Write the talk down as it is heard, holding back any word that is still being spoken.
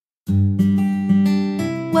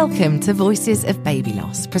Welcome to Voices of Baby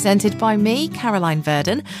Loss, presented by me, Caroline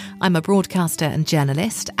Verdon. I'm a broadcaster and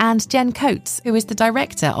journalist, and Jen Coates, who is the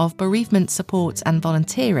Director of Bereavement Support and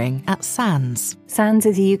Volunteering at SANS. SANS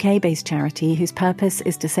is a UK-based charity whose purpose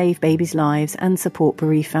is to save babies' lives and support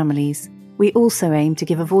bereaved families. We also aim to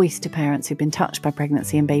give a voice to parents who've been touched by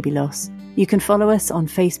pregnancy and baby loss. You can follow us on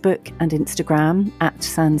Facebook and Instagram at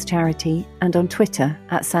SANS Charity and on Twitter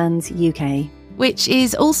at SANS UK. Which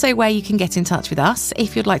is also where you can get in touch with us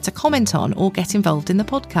if you'd like to comment on or get involved in the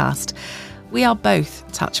podcast. We are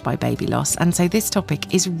both touched by baby loss, and so this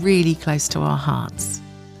topic is really close to our hearts.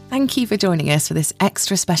 Thank you for joining us for this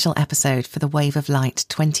extra special episode for the Wave of Light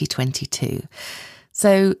 2022.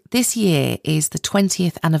 So this year is the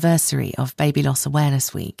 20th anniversary of Baby Loss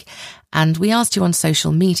Awareness Week, and we asked you on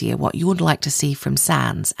social media what you would like to see from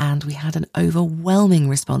SANS, and we had an overwhelming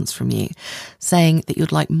response from you saying that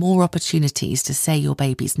you'd like more opportunities to say your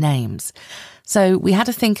baby's names. So we had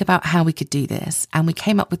to think about how we could do this, and we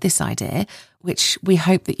came up with this idea, which we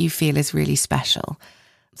hope that you feel is really special.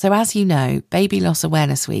 So as you know, Baby Loss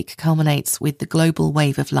Awareness Week culminates with the Global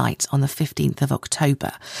Wave of Light on the 15th of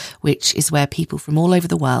October, which is where people from all over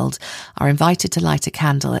the world are invited to light a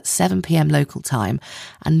candle at 7 p.m. local time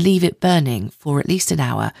and leave it burning for at least an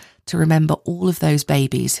hour to remember all of those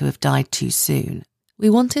babies who have died too soon. We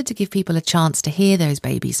wanted to give people a chance to hear those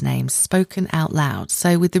babies' names spoken out loud,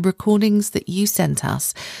 so with the recordings that you sent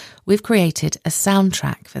us, we've created a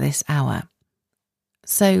soundtrack for this hour.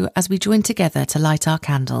 So, as we join together to light our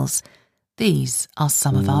candles, these are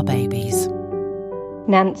some of our babies.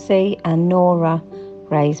 Nancy and Nora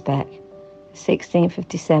Graysbeck, 16th of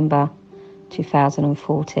December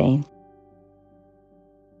 2014.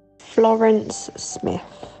 Florence Smith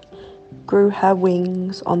grew her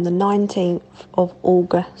wings on the 19th of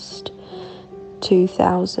August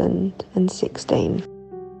 2016.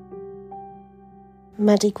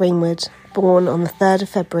 Maddie Greenwood, born on the 3rd of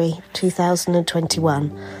February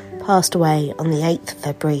 2021, passed away on the 8th of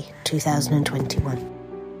February 2021.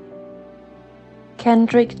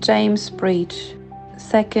 Kendrick James Breach,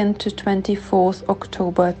 2nd to 24th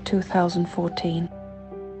October 2014.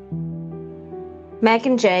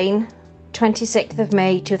 Megan Jane, 26th of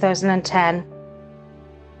May 2010.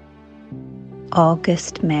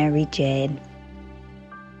 August Mary Jane.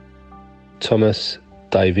 Thomas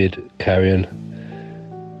David Carrion,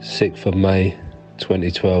 6th of May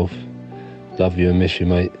 2012. Love you and miss you,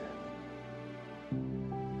 mate.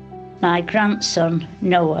 My grandson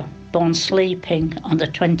Noah, born sleeping on the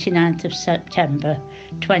 29th of September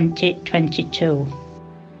 2022.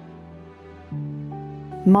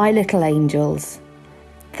 My Little Angels,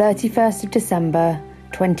 31st of December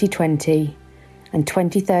 2020 and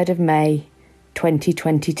 23rd of May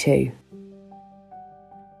 2022.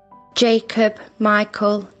 Jacob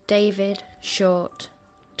Michael David Short,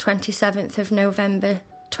 27th of November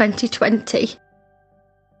 2020.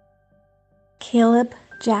 Caleb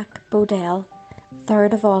Jack Bodell,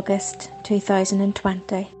 3rd of August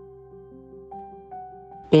 2020.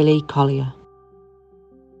 Billy Collier.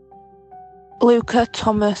 Luca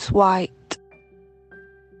Thomas White.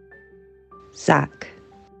 Zach.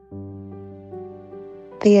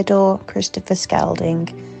 Theodore Christopher Skelding,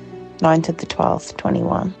 9th of the 12th,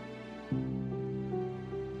 21.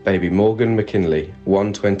 Baby Morgan McKinley,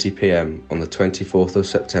 1:20 p.m. on the 24th of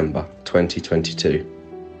September 2022.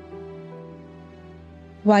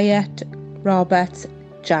 Wyatt Robert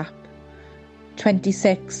Japp,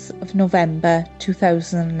 26th of November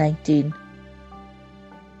 2019.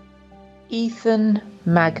 Ethan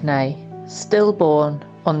Magnay, stillborn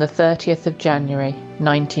on the 30th of January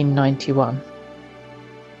 1991.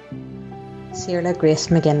 Cyrilla Grace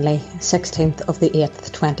McGinley, 16th of the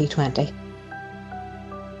 8th, 2020.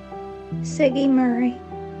 Siggy Murray.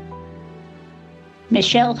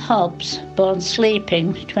 Michelle Hobbs, born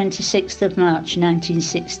sleeping 26th of March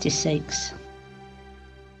 1966.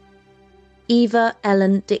 Eva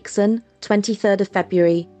Ellen Dixon, 23rd of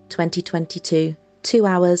February 2022, 2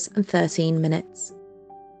 hours and 13 minutes.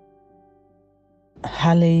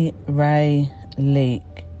 Hallie Ray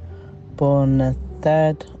Leake, born the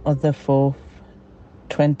 3rd of the 4th,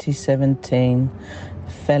 2017,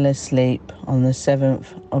 fell asleep on the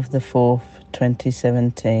 7th of the 4th,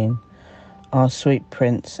 2017. Our sweet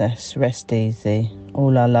princess, rest easy.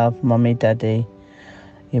 All our love, Mummy, Daddy,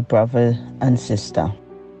 your brother and sister.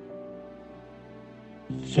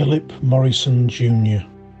 Philip Morrison Jr.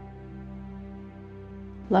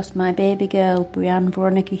 Lost my baby girl, Brianne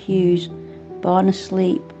Veronica Hughes, born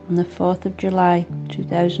asleep on the 4th of July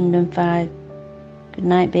 2005. Good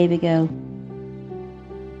night, baby girl.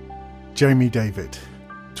 Jamie David,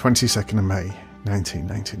 22nd of May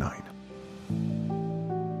 1999.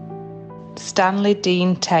 Stanley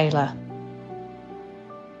Dean Taylor.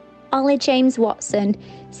 Ollie James Watson,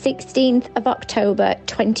 16th of October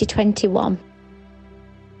 2021.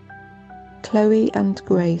 Chloe and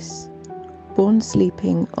Grace, born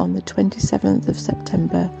sleeping on the 27th of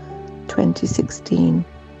September 2016.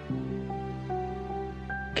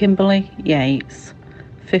 Kimberly Yates,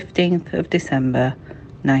 15th of December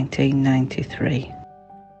 1993.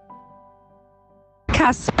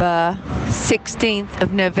 Casper, 16th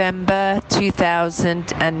of November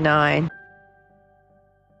 2009.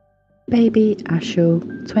 Baby Ashul,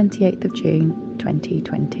 28th of June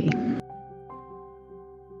 2020.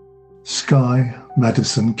 Sky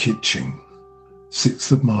Madison Kitching,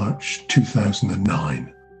 6th of March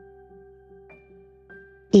 2009.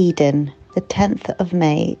 Eden, the 10th of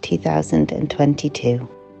May 2022.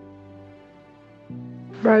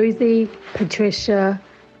 Rosie Patricia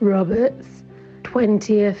Roberts,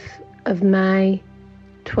 20th of May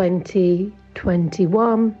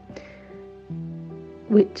 2021,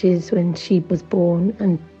 which is when she was born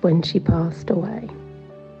and when she passed away.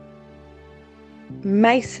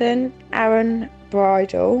 Mason Aaron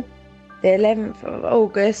Bridle, the 11th of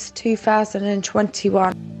August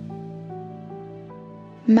 2021.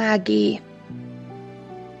 Maggie.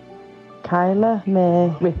 Kyla May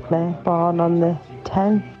Ripley, born on the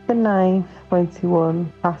 10th of the 9th,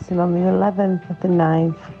 21, passing on the 11th of the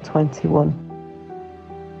 9th, 21.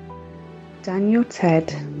 Daniel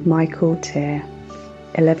Ted Michael Tier,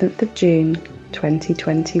 11th of June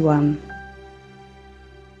 2021.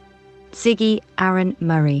 Ziggy Aaron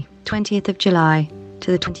Murray, 20th of July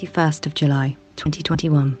to the 21st of July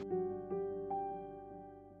 2021.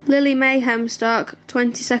 Lily May Hemstock,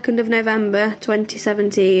 22nd of November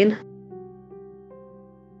 2017.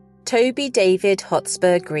 Toby David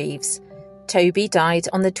Hotspur Greaves. Toby died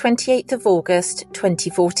on the 28th of August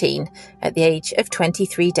 2014 at the age of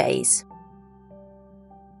 23 days.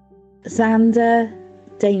 Xander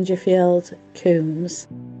Dangerfield Coombs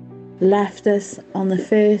left us on the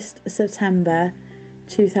 1st of September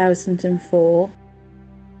 2004.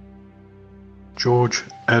 George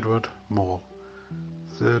Edward Moore,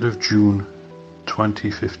 3rd of June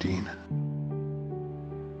 2015.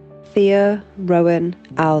 Theo Rowan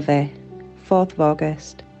Alve, 4th of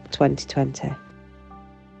August 2020.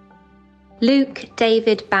 Luke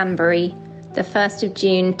David Banbury, the 1st of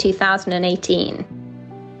June 2018.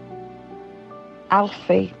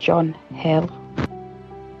 Alfie John Hill.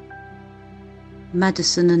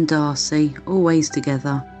 Madison and Darcy, always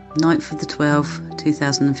together, 9th of the 12th,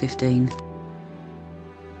 2015.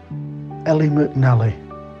 Ellie McNally.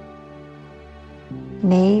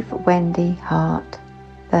 Neve Wendy Hart,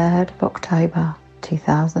 3rd of October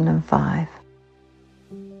 2005.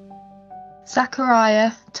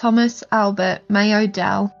 Zachariah Thomas Albert May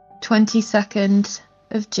Odell, 22nd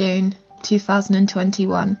of June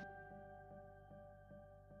 2021.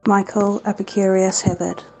 Michael Epicurious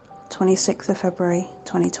Hibbard, 26th of February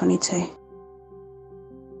 2022.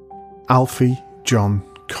 Alfie John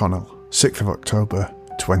Connell, 6th of October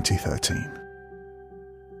 2013.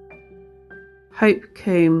 Hope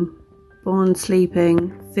Coombe, born sleeping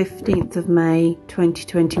 15th of May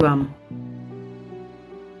 2021.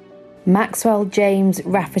 Maxwell James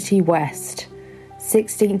Rafferty West,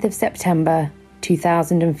 16th of September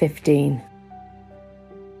 2015.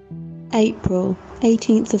 April,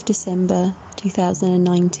 18th of December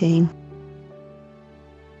 2019.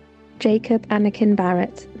 Jacob Anakin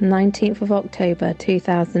Barrett, 19th of October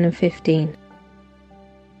 2015.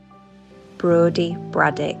 Brodie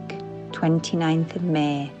Braddock, 29th of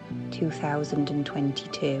May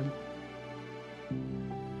 2022.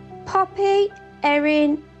 Poppy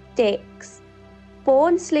Erin Dix,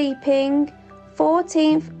 born sleeping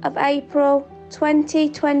 14th of April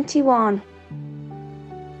 2021.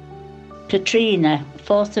 Katrina,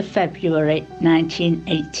 4th of February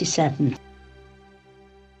 1987.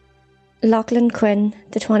 Lachlan Quinn,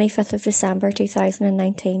 the 25th of December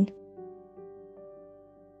 2019.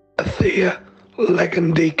 Athea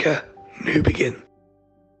Legandika Newbegin.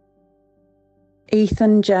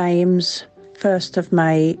 Ethan James, 1st of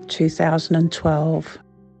May 2012.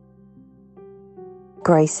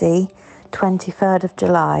 Gracie, 23rd of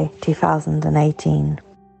July 2018.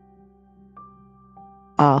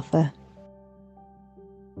 Arthur.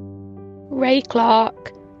 Ray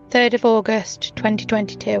Clark, 3rd of August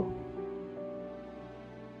 2022.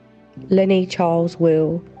 Lenny Charles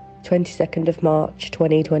Will, 22nd of March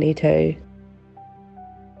 2022.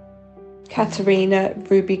 Katerina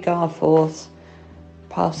Ruby Garforth,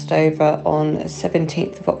 passed over on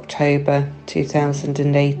 17th of October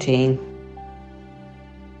 2018.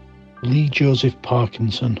 Lee Joseph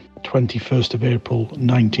Parkinson, 21st of April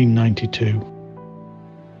 1992.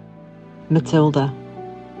 Matilda.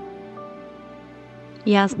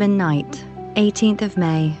 Yasmin Knight, 18th of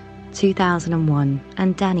May 2001,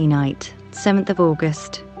 and Danny Knight, 7th of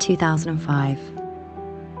August 2005.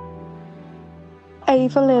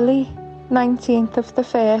 Ava Lilly, 19th of the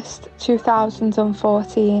 1st,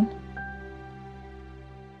 2014.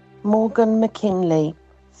 Morgan McKinley,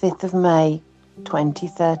 5th of May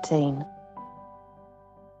 2013.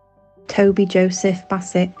 Toby Joseph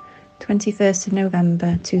Bassett, 21st of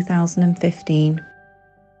November 2015.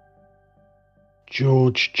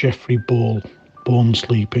 George Jeffrey Ball, born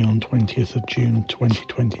sleeping on 20th of June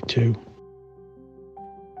 2022.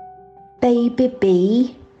 Baby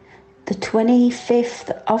B, the 25th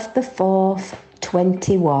of the 4th,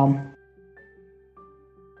 21.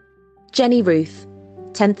 Jenny Ruth,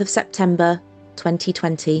 10th of September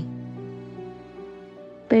 2020.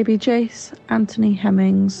 Baby Jace Anthony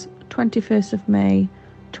Hemmings, 21st of May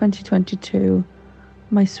 2022.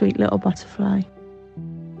 My sweet little butterfly.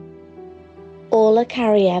 Orla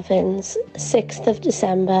Carrie Evans, 6th of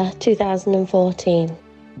December 2014.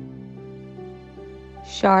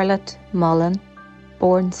 Charlotte Mullen,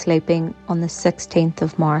 born sleeping on the 16th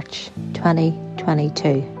of March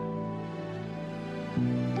 2022.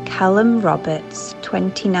 Callum Roberts,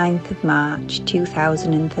 29th of March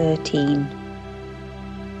 2013.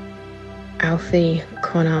 Alfie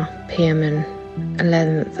Connor Pearman,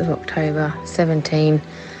 11th of October 17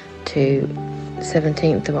 to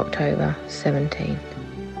 17th of October 17.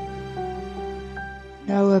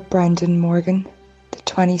 Noah Brendan Morgan, the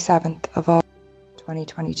 27th of August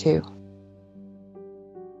 2022.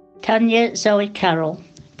 Tanya Zoe Carroll,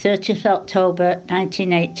 30th October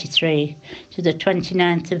 1983 to the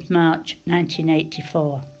 29th of March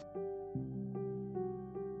 1984.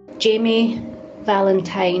 Jamie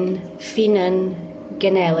Valentine Feenan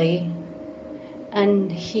Ganelli,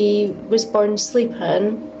 and he was born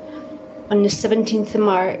sleeping on the 17th of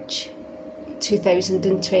March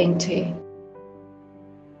 2020.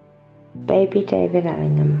 Baby David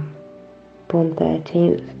Anningham, born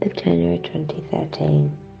 13th of January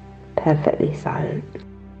 2013, perfectly silent.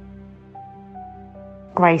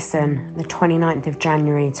 Grayson, the 29th of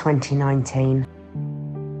January 2019.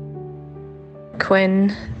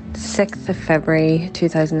 Quinn, 6th of February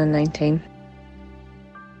 2019.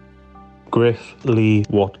 Griff Lee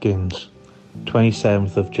Watkins,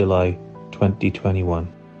 27th of July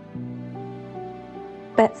 2021.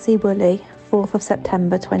 Betsy Woolley, 4th of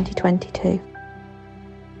September 2022.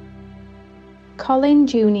 Colin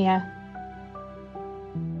Jr.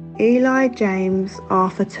 Eli James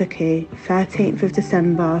Arthur Tuckey, 13th of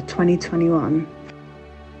December 2021.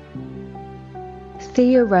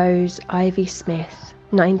 Thea Rose Ivy Smith,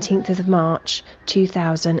 19th of March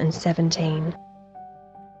 2017.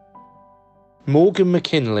 Morgan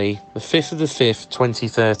McKinley, the 5th of the 5th,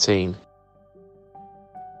 2013.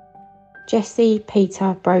 Jesse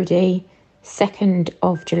Peter Brody, 2nd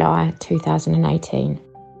of July 2018.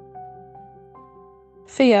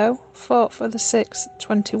 Theo, 4th of the 6th,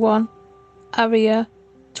 21. Aria,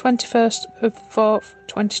 21st of the 4th,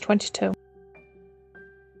 2022.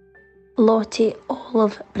 Lottie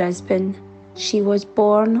Olive Brisbane. She was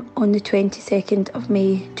born on the 22nd of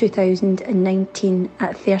May 2019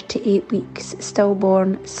 at 38 weeks,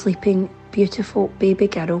 stillborn, sleeping, beautiful baby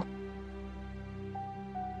girl.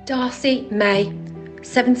 Darcy May,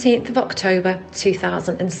 17th of October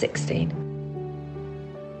 2016.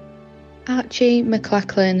 Archie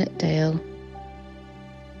McLachlan Dale.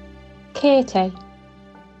 Katie.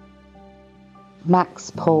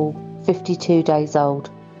 Max Paul, 52 days old.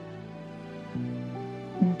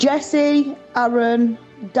 Jesse Aaron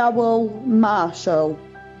Dowell Marshall.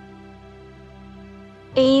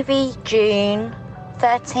 Evie June,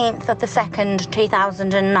 13th of the 2nd,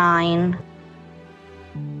 2009.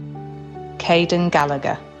 Caden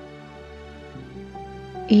Gallagher.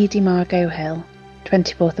 Edie Margot Hill,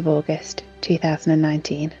 24th of August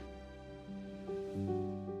 2019.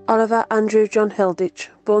 Oliver Andrew John Hilditch,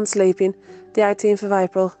 born sleeping, the 18th of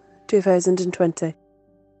April 2020.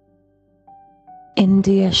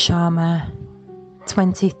 India Sharma,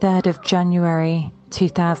 23rd of January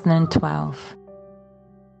 2012.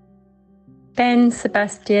 Ben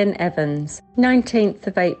Sebastian Evans, 19th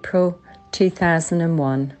of April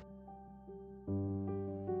 2001.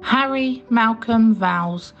 Harry Malcolm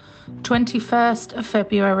Vowles, 21st of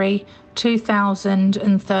February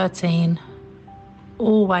 2013.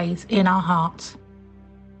 Always in our hearts.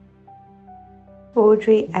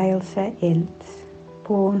 Audrey Ailsa Ince,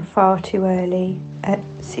 born far too early at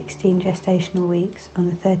 16 gestational weeks on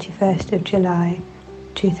the 31st of July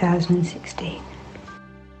 2016.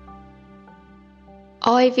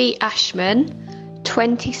 Ivy Ashman,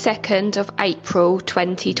 22nd of April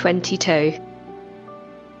 2022.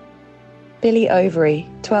 Billy Overy,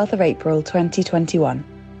 12th of April 2021.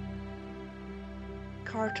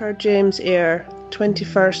 Carter James Eyre,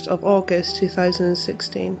 21st of August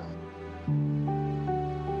 2016.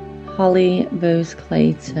 Holly Rose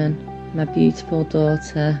Clayton, my beautiful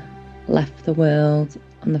daughter, left the world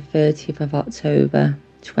on the 30th of October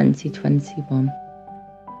 2021.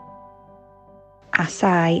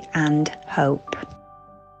 Asai and Hope.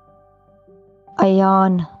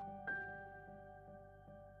 Ayan.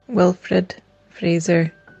 Wilfred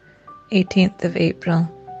Fraser, 18th of April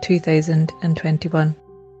 2021.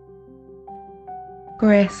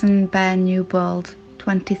 Grayson Bear Newbold,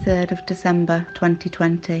 23rd of December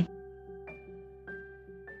 2020.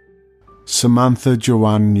 Samantha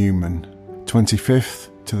Joanne Newman, 25th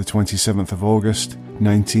to the 27th of August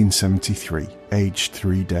 1973, aged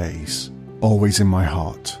 3 days. Always in my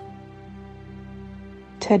heart.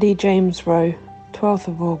 Teddy James Rowe, 12th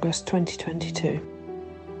of August 2022.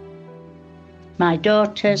 My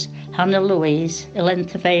daughters, Hannah Louise,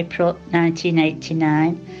 11th of April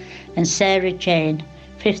 1989, and Sarah Jane,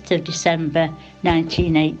 5th of December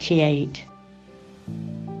 1988.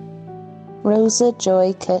 Rosa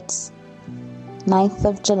Joy Kitts, 9th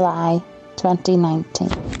of July 2019.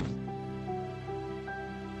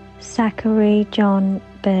 Zachary John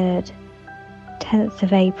Bird, 10th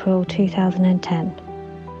of April 2010.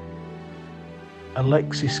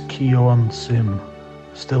 Alexis Keown Sim,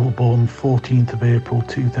 stillborn 14th of April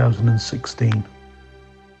 2016.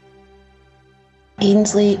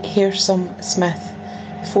 Ainsley Hearsom Smith,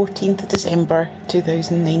 14th of December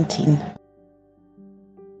 2019.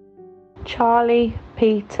 Charlie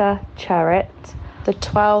Peter Cherrett, the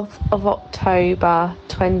 12th of October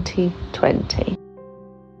 2020.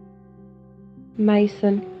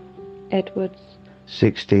 Mason Edwards,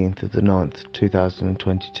 16th of the 9th,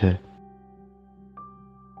 2022.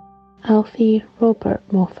 Alfie Robert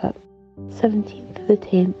Moffat, 17th of the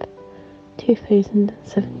 10th,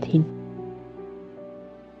 2017.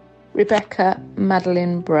 Rebecca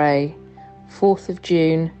Madeline Bray, 4th of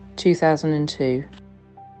June 2002.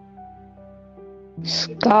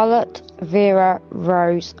 Scarlett Vera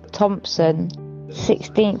Rose Thompson,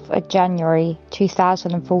 16th of January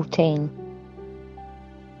 2014.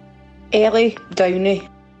 Ellie Downey.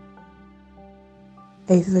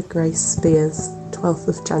 Ava Grace Spears, 12th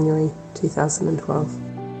of January 2012.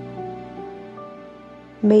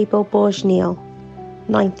 Mabel Bourgeneal,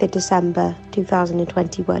 9th of December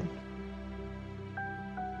 2021.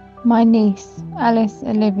 My niece, Alice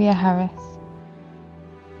Olivia Harris.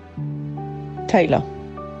 Taylor.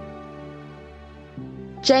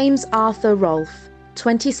 James Arthur Rolfe,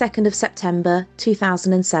 22nd of September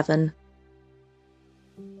 2007.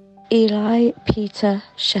 Eli Peter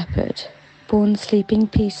Shepherd, born sleeping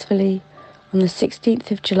peacefully on the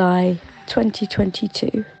 16th of July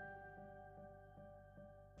 2022.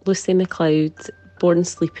 Lucy McLeod, born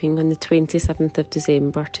sleeping on the 27th of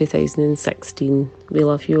December 2016. We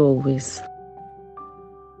love you always.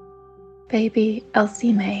 Baby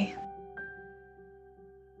Elsie May.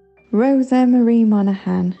 Rosa Marie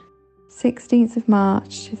Monaghan, 16th of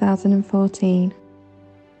March 2014.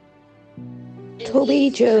 Toby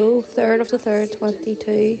Joe, 3rd of the 3rd,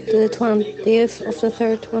 22 to the 20th of the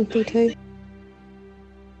 3rd, 22.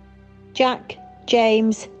 Jack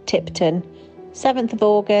James Tipton, 7th of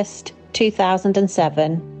August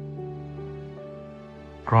 2007.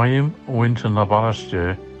 Graham Winton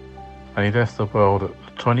Labalaster, and he left the world at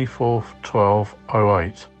the 24th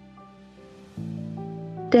 12/08.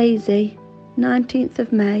 Daisy, 19th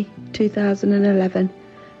of May 2011,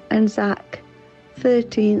 and Zach,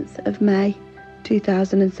 13th of May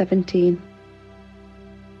 2017.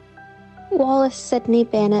 Wallace Sidney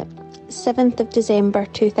Bennett, 7th of December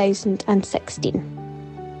 2016.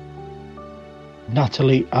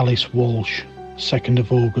 Natalie Alice Walsh, 2nd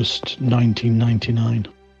of August 1999.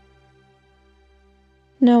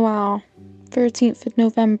 Noah, 13th of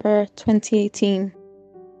November 2018.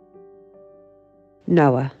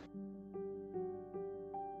 Noah.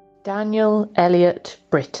 Daniel Elliott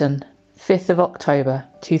Britton, 5th of October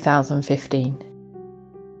 2015.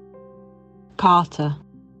 Carter.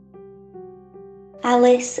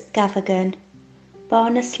 Alice Gaffigan,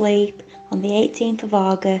 born asleep on the 18th of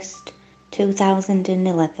August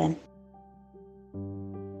 2011.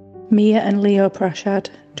 Mia and Leo Prashad,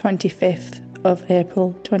 25th of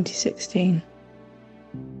April 2016.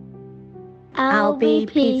 Albie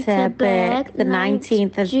Peter Burke, the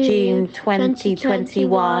 19th of June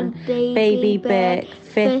 2021. Baby Burke,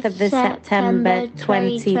 5th of the September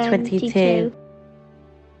 2022.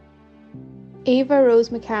 Eva Rose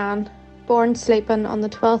McCann, born sleeping on the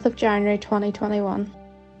 12th of January 2021.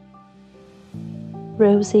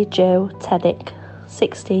 Rosie Jo Teddick,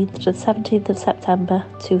 16th to 17th of September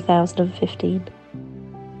 2015.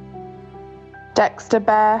 Dexter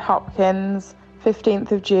Bear Hopkins,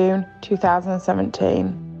 15th of June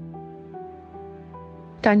 2017.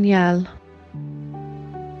 Danielle.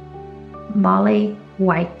 Molly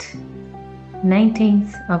White,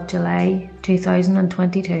 19th of July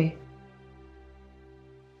 2022.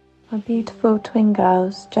 My beautiful twin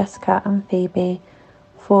girls, Jessica and Phoebe,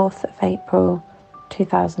 4th of April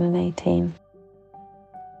 2018.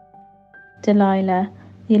 Delilah,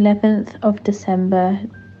 the 11th of December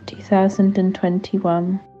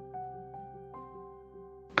 2021.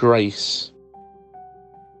 Grace.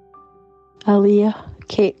 Aaliyah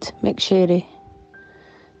Kate McSherry,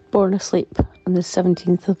 born asleep on the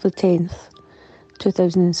 17th of the 10th,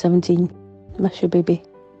 2017. Miss you, baby.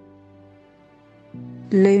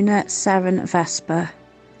 Luna Saren Vesper,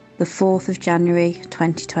 the 4th of January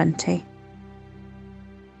 2020.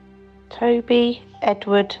 Toby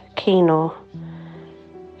Edward Keno,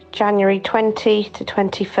 January 20 to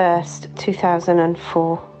 21st,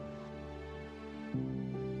 2004.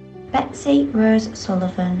 Betsy Rose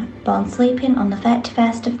Sullivan, born sleeping on the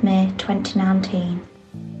 31st of May 2019.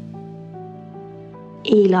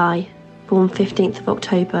 Eli, born 15th of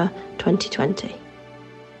October 2020.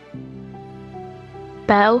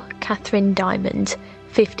 Belle Catherine Diamond,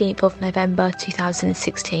 15th of November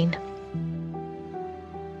 2016.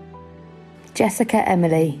 Jessica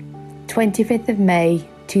Emily, 25th of May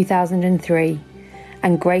 2003,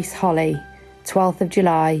 and Grace Holly, 12th of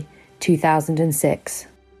July 2006.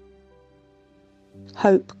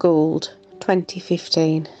 Hope Gould,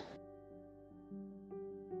 2015.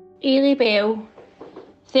 Ailey Bell,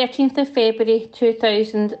 13th of February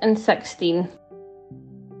 2016.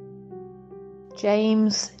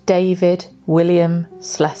 James David William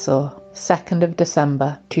Slessor, 2nd of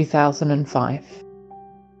December 2005.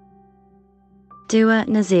 Dua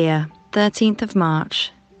Nazir, 13th of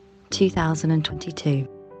March 2022.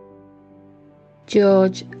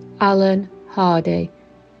 George Allen Hardy,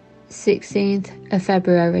 16th of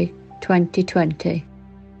February 2020.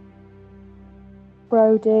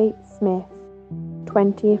 Brodie Smith,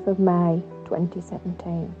 20th of May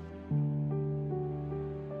 2017.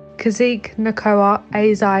 Kazik Nakoa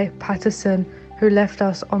Azai Patterson, who left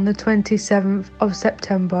us on the 27th of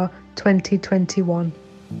September 2021.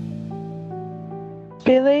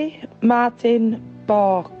 Billy Martin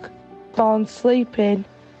Bork, born sleeping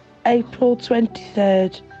April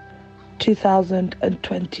 23rd,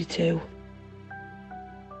 2022.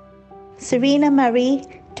 Serena Murray,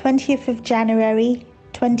 20th of January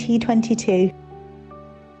 2022.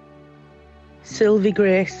 Sylvie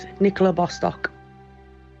Grace Nicola Bostock.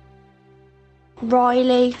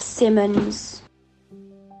 Riley Simmons.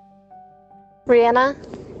 Rihanna,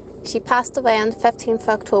 she passed away on 15th of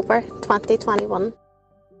October 2021.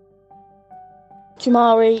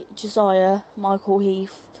 Jamari Josiah Michael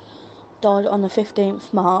Heath, died on the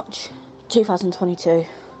 15th March 2022.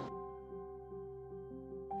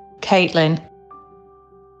 Caitlin.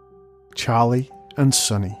 Charlie and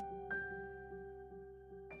Sonny.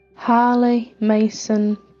 Harley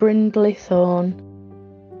Mason Brindley Thorne,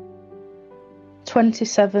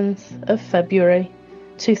 27th of February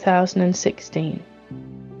 2016.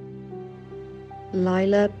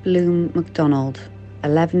 Lila Bloom MacDonald,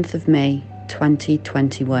 11th of May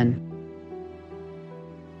 2021.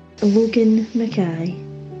 Logan Mackay,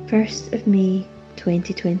 1st of May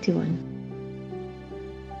 2021.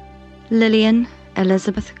 Lillian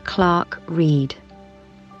Elizabeth Clark Reed,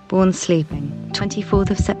 born sleeping 24th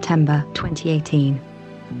of September 2018.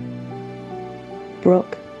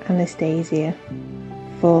 Brooke Anastasia,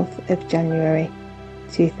 4th of January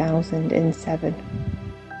 2007.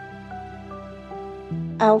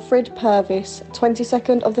 Alfred Purvis,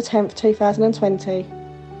 22nd of the 10th 2020.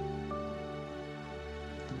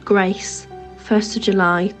 Grace, 1st of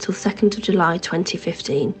July till 2nd of July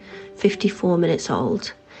 2015, 54 minutes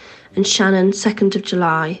old. And Shannon, 2nd of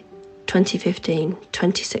July 2015,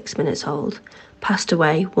 26 minutes old. Passed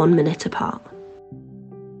away 1 minute apart.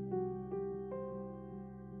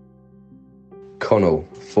 Connell,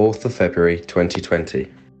 4th of February 2020.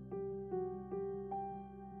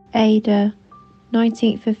 Ada,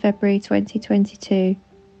 19th of February 2022.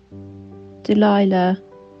 Delilah,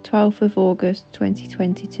 12th of August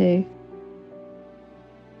 2022.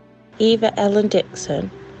 Eva Ellen Dixon,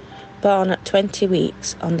 born at 20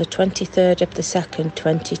 weeks on the 23rd of the 2nd,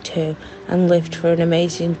 22, and lived for an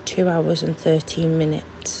amazing 2 hours and 13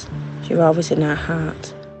 minutes. You're always in our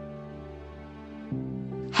heart.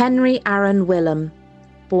 Henry Aaron Willem,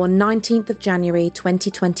 born 19th of January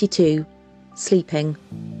 2022, sleeping.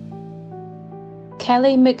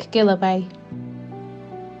 Kelly McGillivray.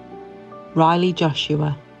 Riley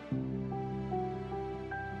Joshua.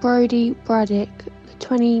 Brodie Braddock, the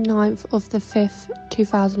 29th of the 5th,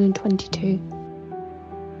 2022.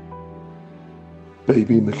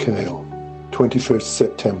 Baby Mikhail, 21st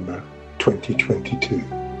September 2022.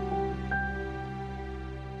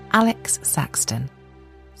 Alex Saxton,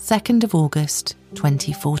 2nd of August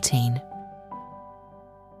 2014.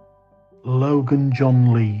 Logan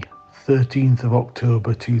John Lee, 13th of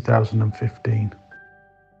October 2015.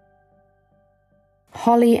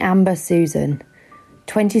 Holly Amber Susan,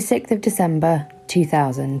 26th of December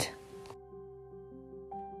 2000.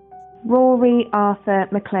 Rory Arthur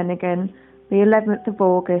McClenaghan, the 11th of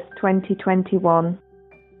August 2021.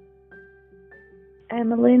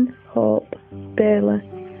 Emmeline Hope Baylor,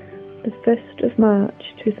 the 1st of March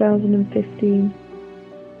 2015.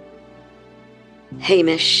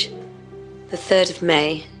 Hamish, the 3rd of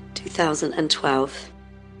May 2012.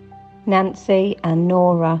 Nancy and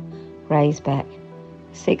Nora Graysbeck,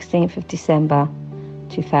 16th of December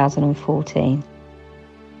 2014.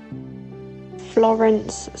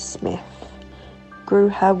 Florence Smith grew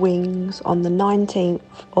her wings on the 19th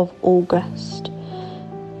of August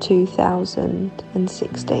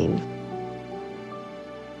 2016.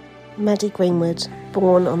 Maddie Greenwood,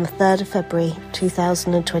 born on the 3rd of February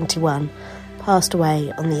 2021, passed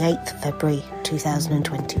away on the 8th of February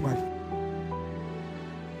 2021.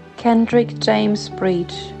 Kendrick James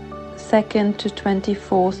Breach, 2nd to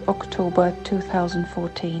 24th October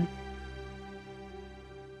 2014.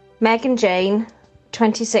 Megan Jane,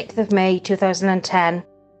 26th of May 2010.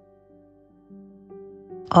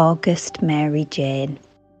 August Mary Jane.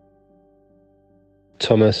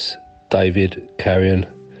 Thomas David Carrion,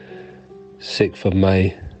 6th of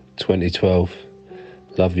May 2012.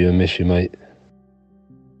 Love you and miss you, mate.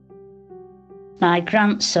 My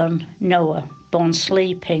grandson Noah, born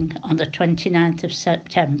sleeping on the 29th of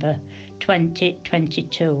September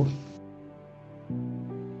 2022.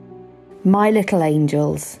 My Little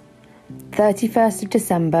Angels, 31st of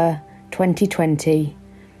December 2020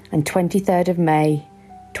 and 23rd of May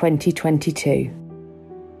 2022.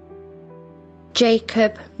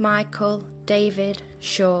 Jacob Michael David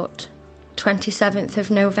Short, 27th of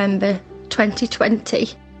November 2020.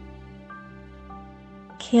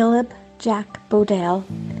 Caleb Jack Bodell,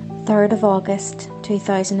 3rd of August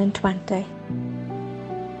 2020.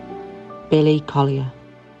 Billy Collier.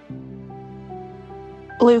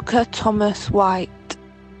 Luca Thomas White.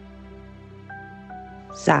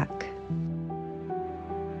 Zach.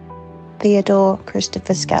 Theodore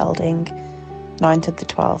Christopher Skelding, 9th of the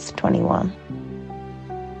 12th, 21.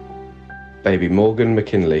 Baby Morgan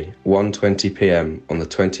McKinley, 1:20 p.m. on the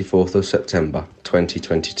 24th of September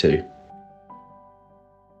 2022.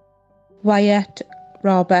 Wyatt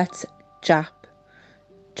Robert Japp,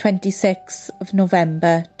 26th of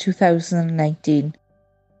November 2019.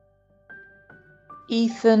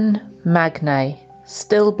 Ethan Magnay,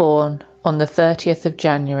 stillborn on the 30th of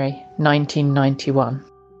January 1991.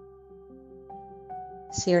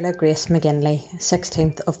 Cyrilla Grace McGinley,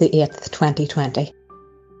 16th of the 8th, 2020.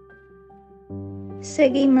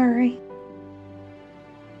 Siggy Murray.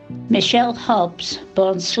 Michelle Hobbs,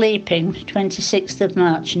 born sleeping 26th of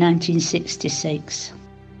March 1966.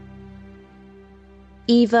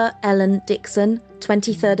 Eva Ellen Dixon,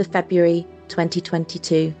 23rd of February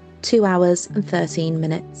 2022, 2 hours and 13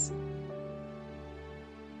 minutes.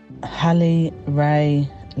 Hallie Ray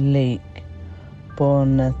Leake,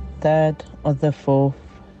 born the 3rd of the 4th,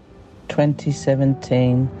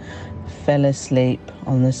 2017, fell asleep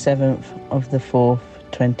on the 7th of the 4th,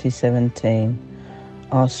 2017.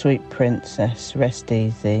 Our sweet princess, rest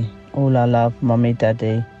easy. All our love, Mummy,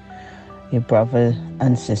 Daddy, your brother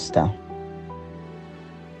and sister.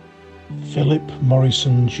 Philip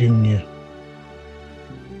Morrison Jr.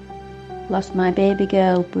 Lost my baby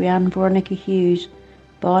girl, Brianne Veronica Hughes,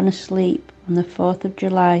 born asleep on the 4th of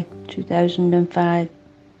July 2005.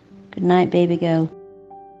 Good night, baby girl.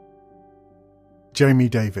 Jamie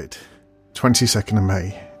David, 22nd of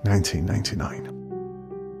May 1999.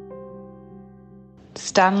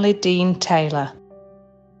 Stanley Dean Taylor.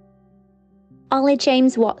 Ollie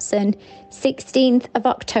James Watson, 16th of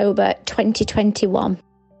October 2021.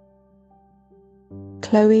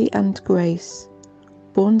 Chloe and Grace,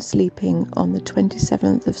 born sleeping on the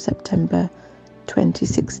 27th of September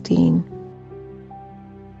 2016.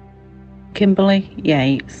 Kimberly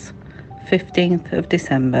Yates, 15th of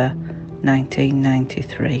December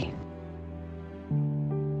 1993.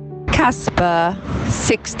 Casper,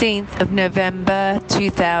 16th of November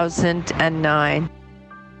 2009.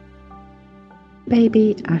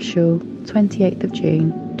 Baby Ashul, 28th of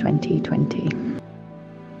June 2020.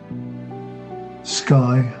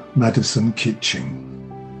 Sky Madison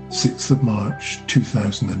Kitching, 6th of March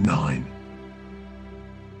 2009.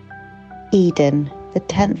 Eden, the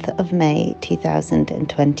 10th of May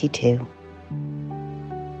 2022.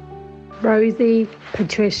 Rosie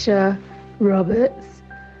Patricia Roberts,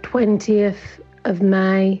 20th of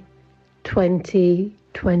May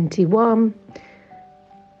 2021,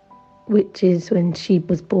 which is when she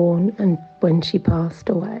was born and when she passed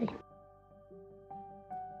away.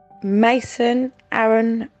 Mason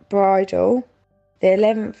Aaron Bridle, the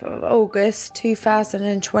 11th of August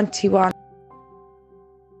 2021.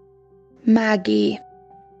 Maggie.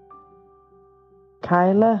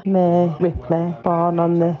 Kyla May Ripley, born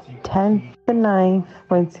on the 10th of the 9th,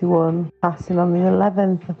 21, passing on the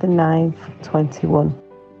 11th of the 9th, 21.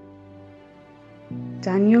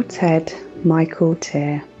 Daniel Ted Michael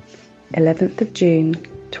Tear, 11th of June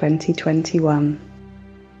 2021.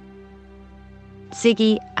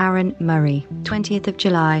 Ziggy Aaron Murray, 20th of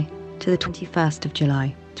July to the 21st of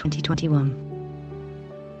July 2021.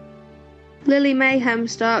 Lily May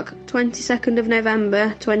Hemstock, 22nd of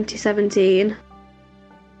November 2017.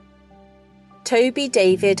 Toby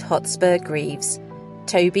David Hotspur Greaves.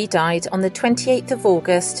 Toby died on the 28th of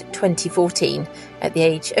August 2014 at the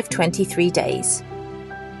age of 23 days.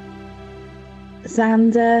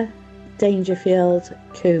 Xander Dangerfield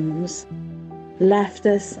Coombs left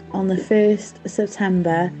us on the 1st of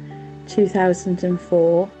September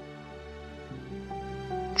 2004.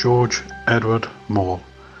 George Edward Moore,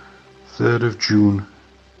 3rd of June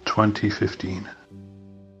 2015.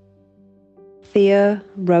 Theo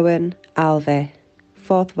Rowan Alve,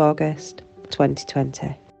 4th of August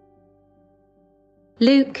 2020.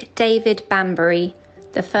 Luke David Banbury,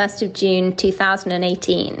 the 1st of June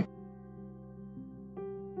 2018.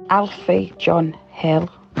 Alfie John Hill.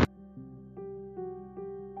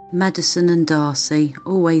 Madison and Darcy,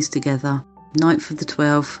 always together, 9th of the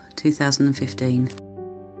 12th, 2015.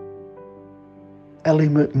 Ellie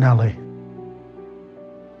McNally.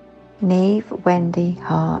 Neve Wendy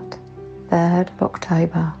Hart, 3rd of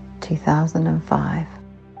October 2005.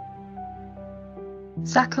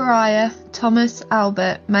 Zachariah Thomas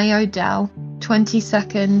Albert May Odell,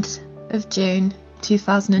 22nd of June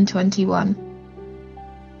 2021.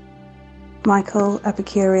 Michael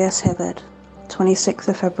Epicurious Hibbard, 26th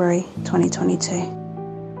of February 2022.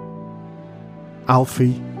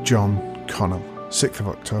 Alfie John Connell, 6th of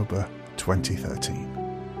October 2013.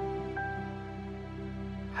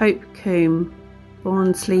 Hope Coombe,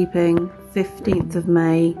 born sleeping, 15th of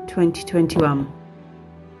May 2021.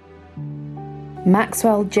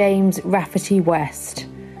 Maxwell James Rafferty West,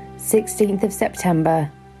 16th of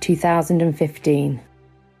September 2015.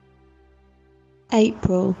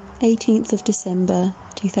 April, 18th of December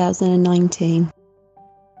 2019.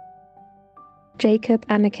 Jacob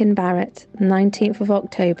Anakin Barrett, 19th of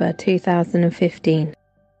October 2015.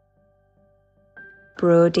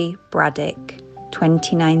 Brodie Braddock,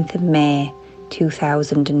 29th of May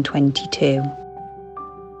 2022.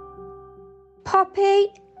 Poppy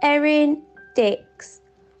Erin Dix,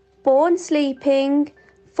 born sleeping,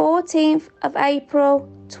 14th of April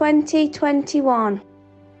 2021.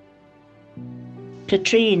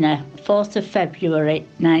 Katrina, 4th of February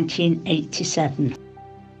 1987.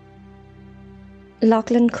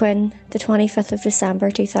 Lachlan Quinn, the 25th of December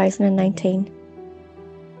 2019.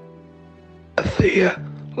 Athea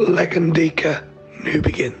Legandika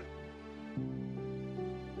Newbegin.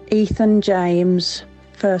 Ethan James,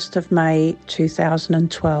 1st of May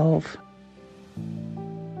 2012.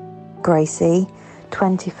 Gracie,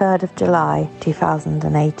 23rd of July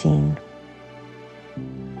 2018.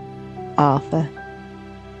 Arthur.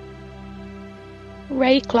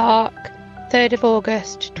 Ray Clark, 3rd of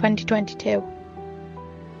August 2022.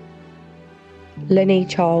 Lenny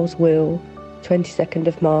Charles Will, 22nd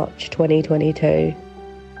of March 2022.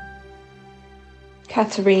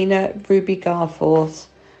 Katharina Ruby Garforth,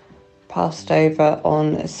 passed over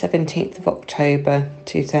on 17th of October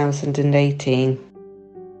 2018.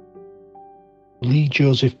 Lee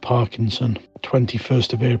Joseph Parkinson,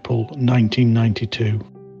 21st of April 1992.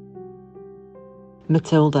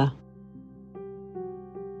 Matilda.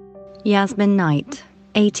 Yasmin Knight,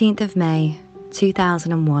 18th of May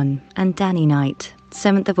 2001, and Danny Knight,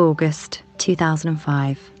 7th of August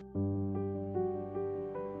 2005.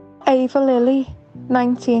 Ava Lilly,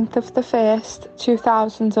 19th of the 1st,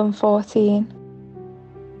 2014.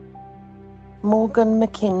 Morgan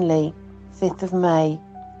McKinley, 5th of May,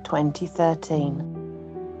 2013.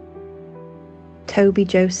 Toby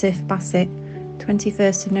Joseph Bassett,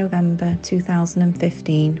 21st of November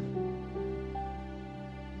 2015.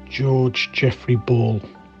 George Jeffrey Ball,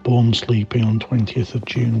 born sleeping on 20th of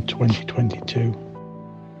June 2022.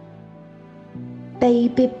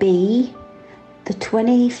 Baby B, the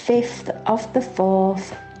 25th of the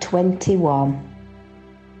 4th, 21.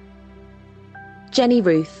 Jenny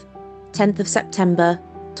Ruth, 10th of September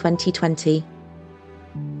 2020.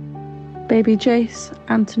 Baby Jace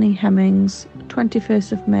Anthony Hemmings,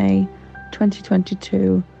 21st of May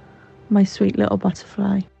 2022. My sweet little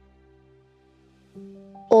butterfly.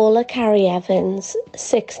 Orla Carrie Evans,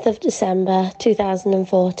 6th of December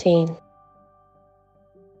 2014.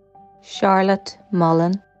 Charlotte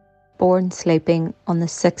Mullen, born sleeping on the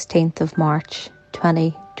 16th of March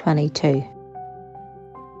 2022.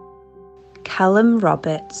 Callum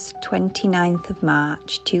Roberts, 29th of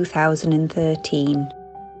March 2013.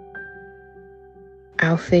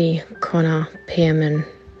 Alfie Connor Pearman,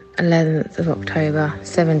 11th of October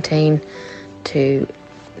 17 to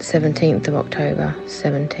 17th of October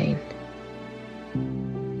 17.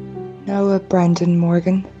 Noah Brendan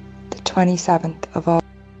Morgan, the 27th of August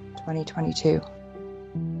 2022.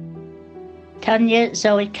 Tanya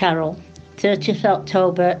Zoe Carroll, 30th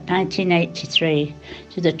October 1983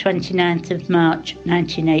 to the 29th of March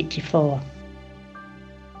 1984.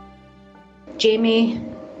 Jamie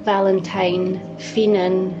Valentine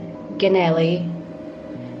Feenan Ganelli,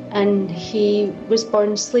 and he was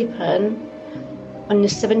born sleeping on the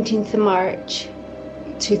 17th of March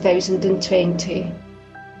 2020.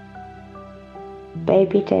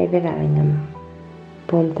 Baby David Angham,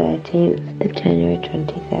 born 13th of January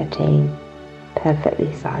 2013,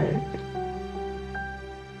 perfectly silent.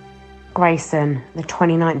 Grayson, the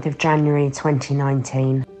 29th of January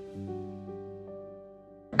 2019.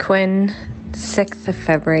 Quinn, 6th of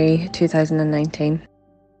February 2019.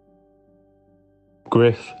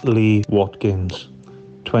 Griff Lee Watkins,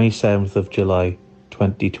 27th of July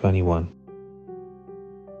 2021.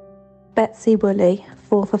 Betsy Woolley,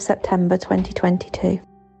 4th of September 2022.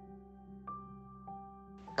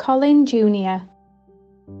 Colin Jr.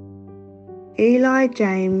 Eli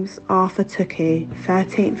James Arthur Tuckey,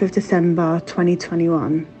 13th of December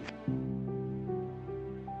 2021.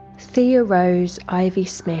 Thea Rose Ivy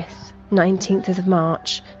Smith, 19th of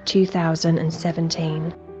March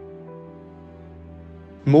 2017.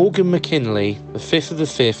 Morgan McKinley, the 5th of the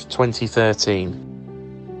 5th, 2013.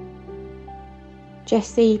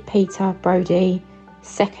 Jesse Peter Brody,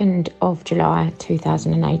 2nd of July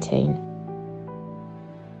 2018.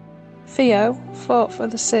 Theo, 4th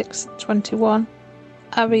of the 6th, 21.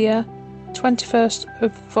 Aria, 21st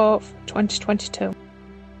of 4th, 2022.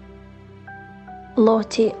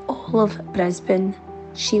 Lottie Olive Brisbane.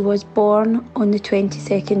 She was born on the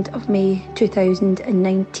 22nd of May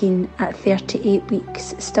 2019 at 38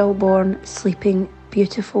 weeks, stillborn, sleeping,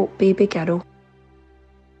 beautiful baby girl.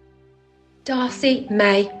 Darcy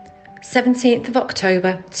May, 17th of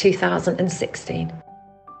October 2016.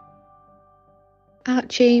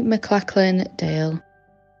 Archie McLachlan Dale.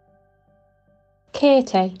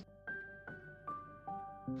 Katie.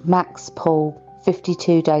 Max Paul,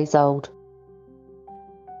 52 days old.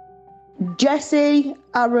 Jesse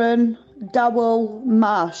Aaron Dowell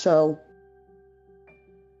Marshall.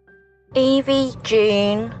 Evie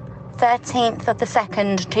June, 13th of the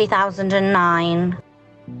 2nd, 2009.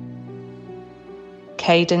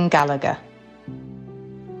 Caden Gallagher.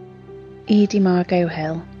 Edie Margot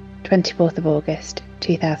Hill, 24th of August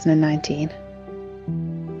 2019.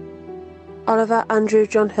 Oliver Andrew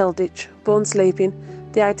John Hilditch, born sleeping,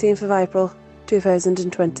 the 18th of April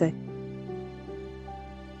 2020.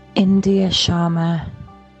 India Sharma,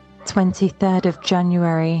 23rd of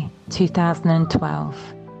January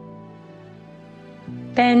 2012.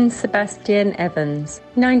 Ben Sebastian Evans,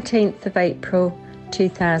 19th of April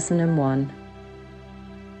 2001.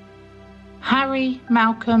 Harry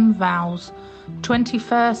Malcolm Vowles,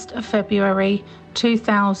 21st of February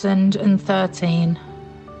 2013.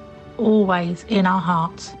 Always in our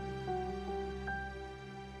hearts.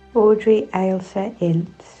 Audrey Ailsa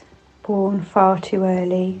Ince, born far too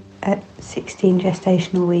early at 16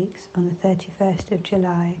 gestational weeks on the 31st of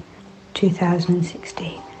July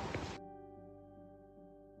 2016.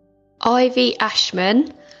 Ivy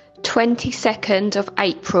Ashman, 22nd of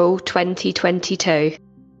April 2022.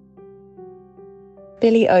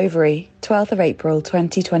 Billy Overy, 12th of April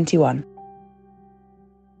 2021.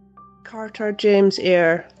 Carter James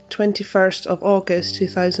Eyre, 21st of August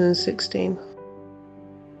 2016.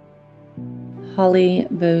 Holly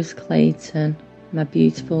Rose Clayton, my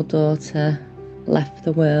beautiful daughter, left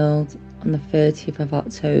the world on the 30th of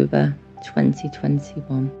October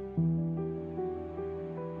 2021.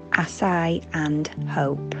 Asai and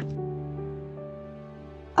Hope.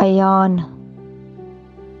 Ayan.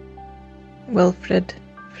 Wilfred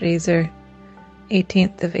Fraser,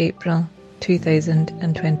 18th of April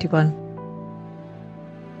 2021.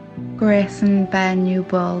 Grayson Bear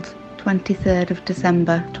Newbold, 23rd of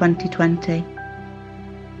December 2020.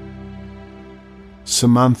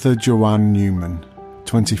 Samantha Joanne Newman,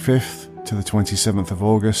 25th to the 27th of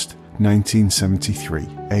August 1973,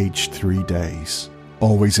 aged 3 days.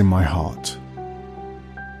 Always in my heart.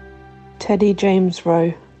 Teddy James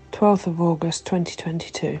Rowe, 12th of August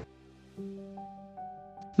 2022.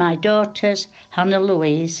 My daughters, Hannah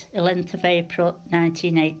Louise, 11th of April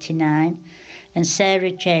 1989, and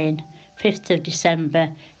Sarah Jane, 5th of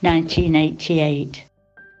December 1988.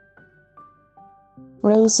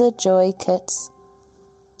 Rosa Joy Kitts,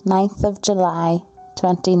 9th of July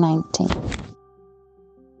 2019.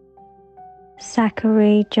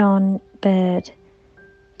 Zachary John Bird,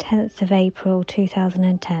 10th of April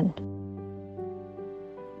 2010.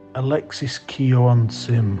 Alexis Keown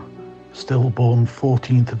Sim, stillborn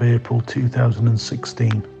 14th of April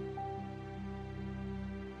 2016.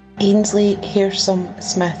 Ainsley Hearsom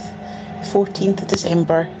Smith, 14th of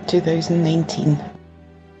December 2019.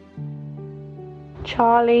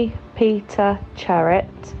 Charlie Peter Cherrett,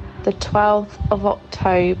 the 12th of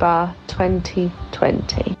October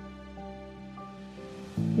 2020.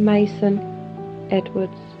 Mason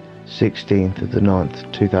Edwards, 16th of the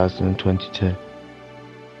 9th 2022.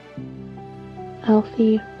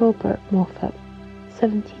 Alfie Robert Moffat,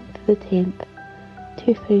 17th of the 10th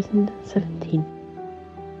 2017.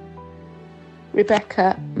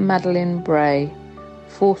 Rebecca Madeline Bray,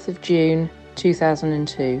 4th of June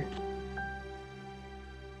 2002.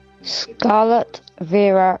 Scarlett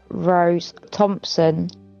Vera Rose Thompson,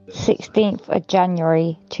 16th of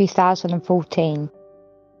January 2014.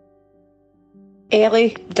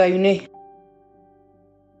 Ellie Downey.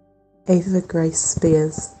 Ava Grace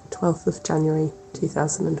Spears, 12th of January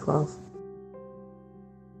 2012.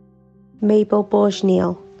 Mabel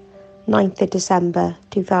Borgneil, 9th of December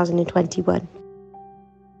 2021.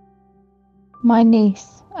 My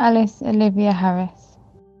niece, Alice Olivia Harris.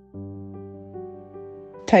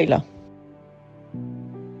 Taylor.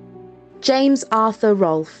 James Arthur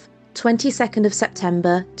Rolfe, 22nd of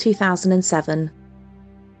September 2007.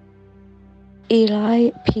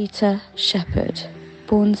 Eli Peter Shepherd,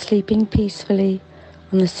 born sleeping peacefully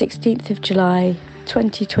on the 16th of July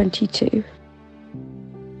 2022.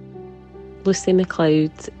 Lucy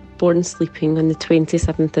MacLeod, born sleeping on the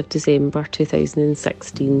 27th of December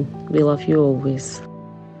 2016. We love you always.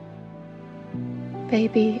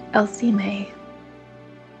 Baby Elsie May.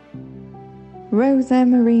 Rosa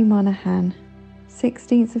Marie Monaghan,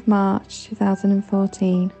 16th of March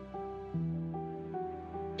 2014.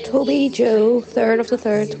 Toby Joe, 3rd of the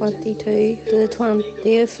 3rd 22 to the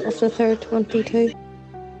 20th of the 3rd 22.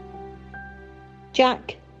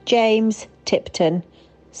 Jack James Tipton,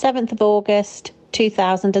 7th of August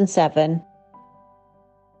 2007.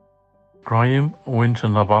 Graham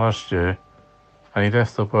Winton Labalestier, and he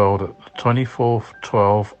left the world at 24th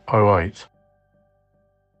 12/08.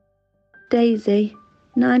 Daisy,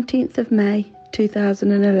 19th of May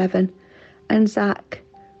 2011, and Zach,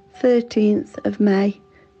 13th of May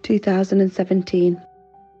 2017.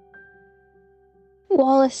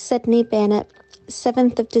 Wallace Sidney Bennett,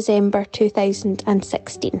 7th of December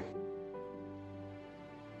 2016.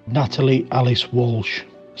 Natalie Alice Walsh,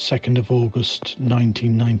 2nd of August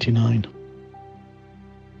 1999.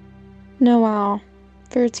 Noah,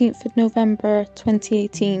 13th of November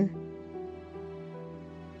 2018.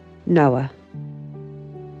 Noah.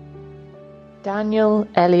 Daniel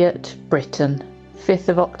Elliott Britton, 5th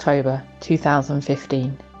of October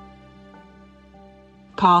 2015.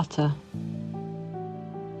 Carter.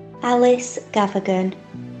 Alice Gaffigan,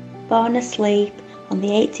 born asleep on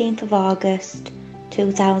the 18th of August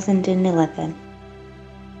 2011.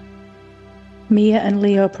 Mia and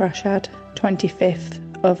Leo Prashad, 25th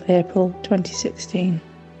of April 2016.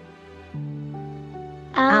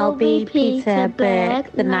 Albie Peter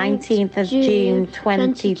Burke, the 19th of June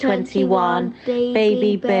 2021.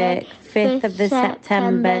 Baby Burke, 5th of the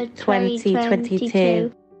September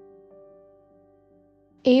 2022.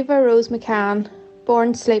 Eva Rose McCann,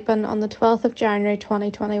 born sleeping on the 12th of January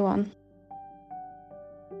 2021.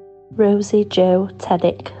 Rosie Jo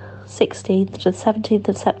Teddick, 16th to the 17th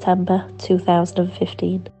of September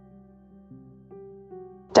 2015.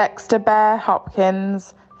 Dexter Bear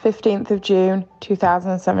Hopkins, 15th of June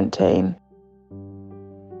 2017.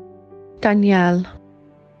 Danielle.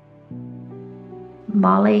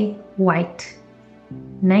 Molly White,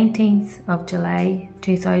 19th of July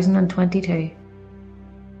 2022.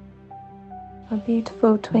 My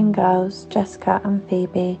beautiful twin girls, Jessica and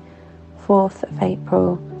Phoebe, 4th of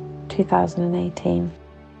April 2018.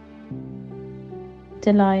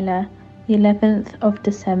 Delilah, 11th of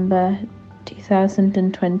December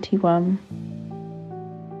 2021.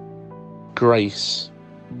 Grace.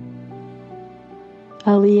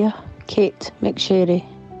 Aaliyah Kate McSherry,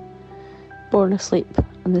 born asleep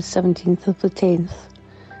on the 17th of the 10th,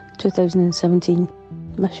 2017.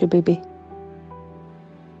 Miss you, baby.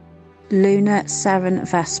 Luna Seren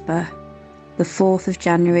Vesper, the 4th of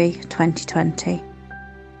January 2020.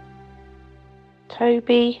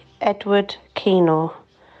 Toby Edward Keno,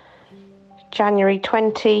 January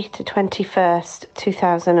 20 to 21st,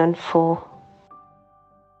 2004.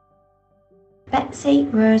 Betsy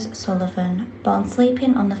Rose Sullivan, born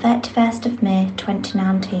sleeping on the 31st of May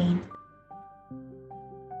 2019.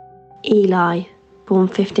 Eli, born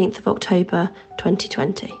 15th of October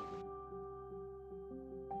 2020.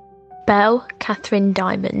 Belle Catherine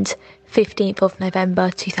Diamond, 15th of November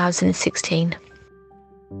 2016.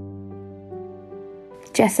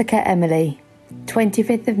 Jessica Emily,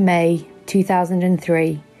 25th of May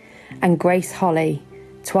 2003, and Grace Holly,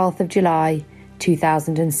 12th of July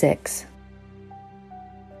 2006.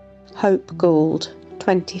 Hope Gould,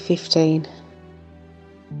 2015.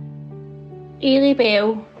 Ailey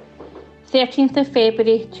Bell, 13th of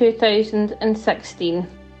February 2016.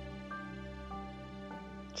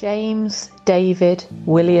 James David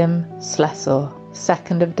William Slessor,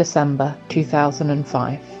 2nd of December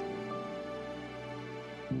 2005.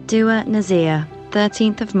 Dua Nazir,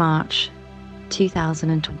 13th of March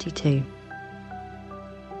 2022.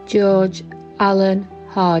 George Allen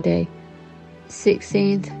Hardy,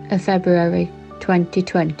 16th of February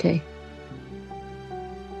 2020.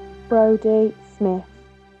 Brodie Smith,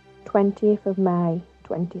 20th of May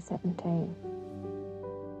 2017.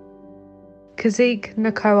 Kazik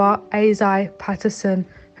Nakoa Azai Patterson,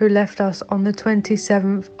 who left us on the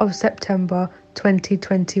 27th of September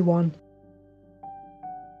 2021.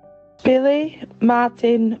 Billy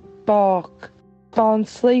Martin Bork, born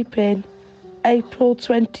sleeping April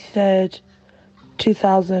 23rd,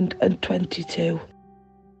 2022.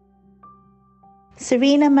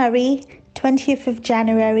 Serena Murray, 20th of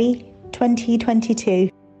January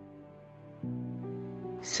 2022.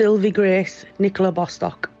 Sylvie Grace Nicola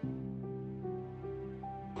Bostock.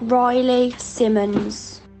 Riley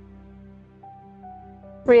Simmons.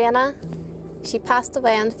 Rihanna, she passed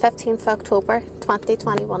away on 15th of October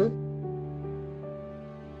 2021.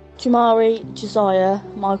 Jamari Josiah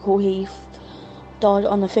Michael Heath, died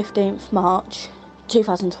on the 15th March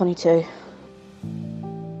 2022.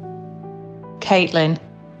 Caitlin.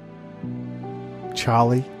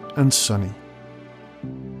 Charlie and Sonny.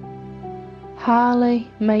 Harley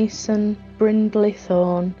Mason Brindley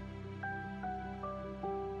Thorne,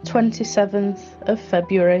 27th of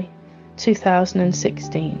February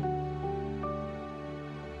 2016.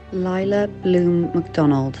 Lila Bloom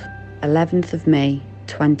MacDonald, 11th of May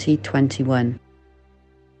 2021.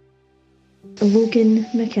 Logan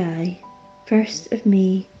Mackay, 1st of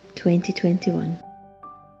May 2021.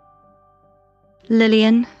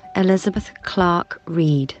 Lillian Elizabeth Clark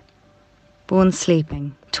Reid, born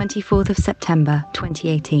sleeping 24th of September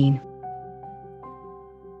 2018.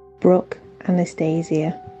 Brooke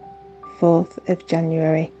Anastasia, 4th of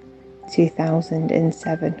January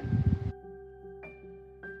 2007.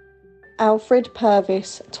 Alfred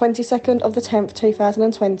Purvis, 22nd of the 10th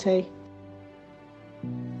 2020.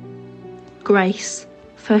 Grace,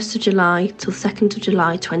 1st of July till 2nd of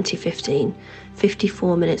July 2015,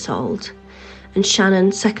 54 minutes old. And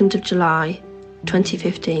Shannon, 2nd of July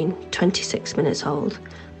 2015, 26 minutes old.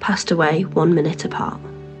 Passed away 1 minute apart.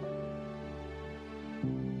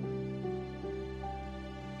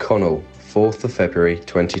 Connell, 4th of February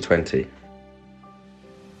 2020.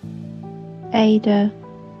 Ada,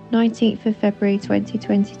 19th of February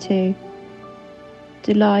 2022.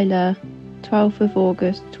 Delilah, 12th of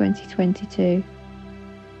August 2022.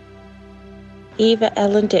 Eva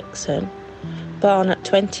Ellen Dixon, born at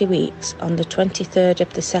 20 weeks on the 23rd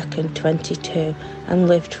of the 2nd 22 and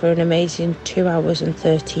lived for an amazing 2 hours and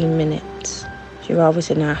 13 minutes. You're always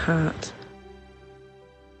in our heart.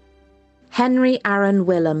 Henry Aaron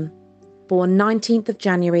Willem, born 19th of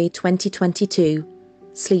January 2022,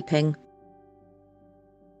 sleeping.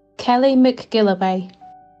 Kelly McGillivray.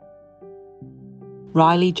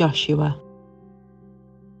 Riley Joshua.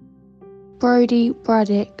 Brodie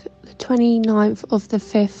Braddock, the 29th of the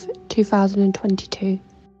 5th, 2022.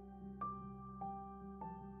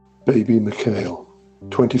 Baby Mikhail,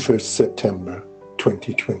 21st September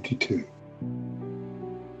 2022.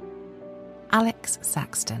 Alex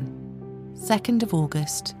Saxton, 2nd of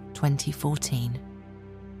August 2014.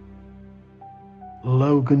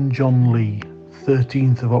 Logan John Lee,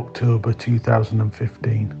 13th of October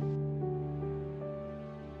 2015.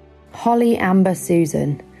 Holly Amber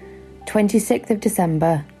Susan, 26th of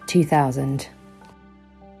December 2000.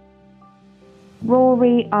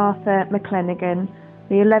 Rory Arthur McClenaghan,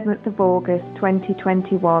 the 11th of August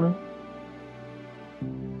 2021.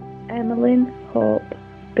 Emmeline Hope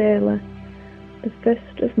Baylor, the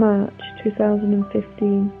 1st of March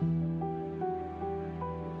 2015.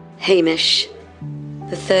 Hamish,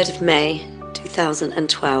 the 3rd of May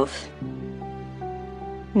 2012.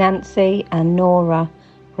 Nancy and Nora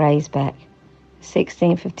Graysbeck,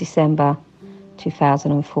 16th of December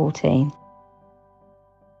 2014.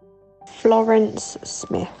 Florence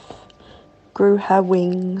Smith grew her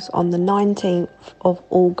wings on the 19th of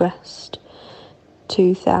August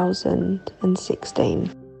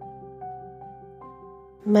 2016.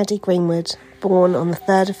 Maddie Greenwood, born on the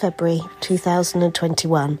 3rd of February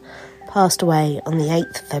 2021, passed away on the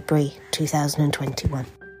 8th of February 2021.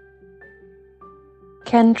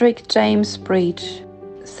 Kendrick James Breach,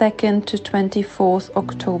 2nd to 24th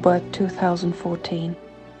October 2014.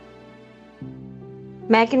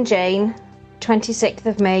 Megan Jane, 26th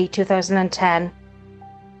of May 2010.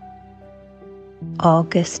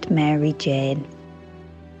 August Mary Jane.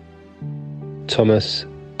 Thomas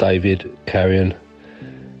David Carrion,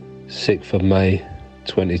 6th of May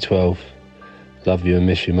 2012. Love you and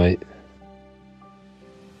miss you, mate.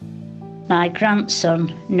 My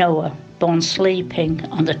grandson Noah, born sleeping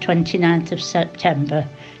on the 29th of September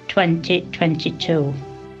 2022.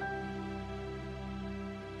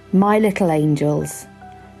 My Little Angels,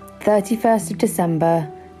 31st of December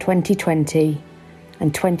 2020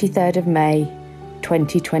 and 23rd of May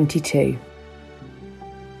 2022.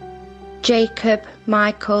 Jacob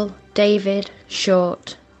Michael David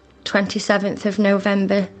Short, 27th of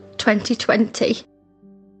November 2020.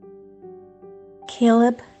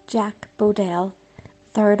 Caleb Jack Bodell,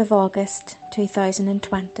 3rd of August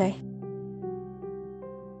 2020.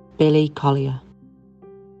 Billy Collier.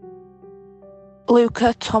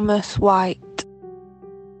 Luca Thomas White.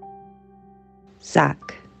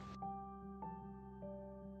 Zach.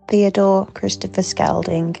 Theodore Christopher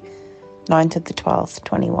Skelding, 9th of the 12th,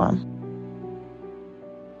 21.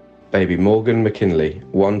 Baby Morgan McKinley,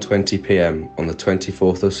 1:20 p.m. on the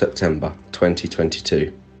 24th of September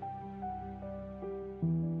 2022.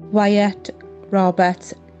 Wyatt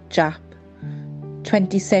Robert Japp,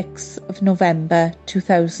 26th of November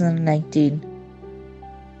 2019.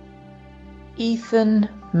 Ethan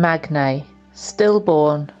Magnay,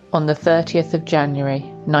 stillborn on the 30th of January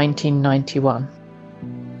 1991.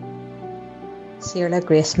 Cyrilla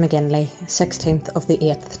Grace McGinley, 16th of the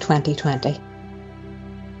 8th, 2020.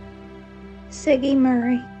 Siggy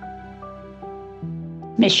Murray.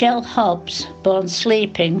 Michelle Hobbs, born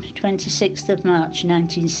sleeping 26th of March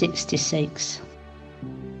 1966.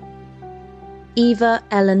 Eva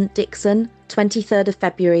Ellen Dixon, 23rd of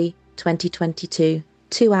February 2022,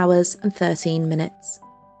 2 hours and 13 minutes.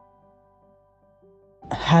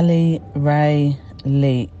 Hallie Ray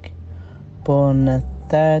Leake, born the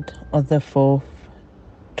 3rd of the 4th,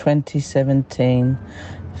 2017,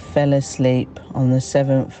 fell asleep on the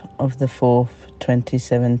 7th of the 4th,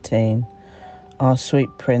 2017. Our sweet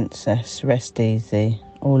princess, rest easy.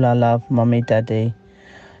 All our love, Mummy, Daddy,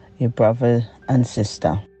 your brother and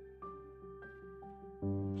sister.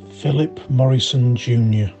 Philip Morrison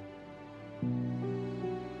Jr.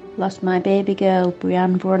 Lost my baby girl,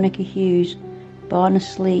 Brianne Veronica Hughes, born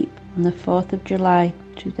asleep on the 4th of July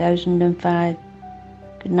 2005.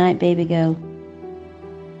 Good night, baby girl.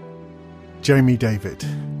 Jamie David,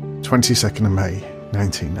 22nd of May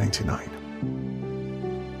 1999.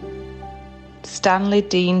 Stanley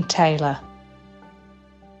Dean Taylor.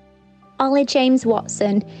 Ollie James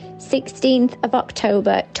Watson, 16th of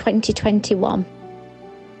October 2021.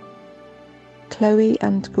 Chloe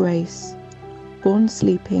and Grace, born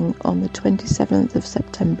sleeping on the 27th of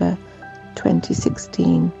September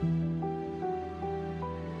 2016.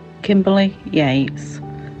 Kimberly Yates,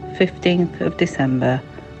 15th of December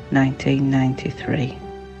 1993.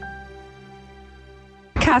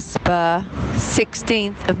 Casper,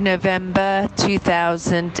 16th of November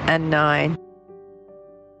 2009.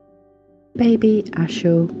 Baby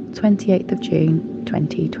Ashul, 28th of June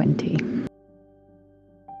 2020.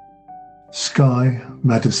 Sky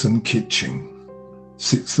Madison Kitching,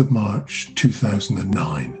 6th of March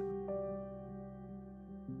 2009.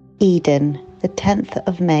 Eden, the 10th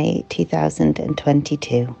of May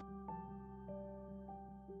 2022.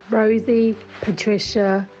 Rosie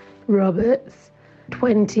Patricia Roberts,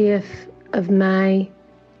 20th of May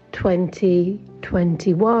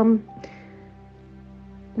 2021,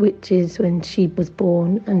 which is when she was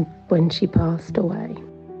born and when she passed away.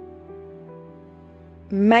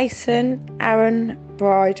 Mason Aaron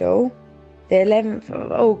Bridle, the 11th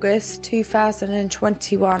of August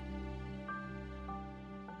 2021.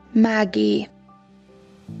 Maggie.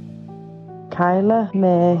 Kyla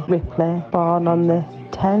May Ripley, born on the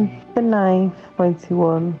 10th of the 9th,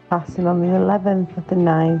 21, passing on the 11th of the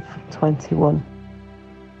 9th, 21.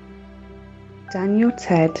 Daniel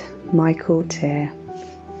Ted Michael Tear,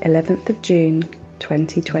 11th of June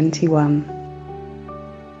 2021.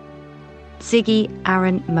 Ziggy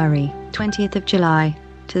Aaron Murray, 20th of July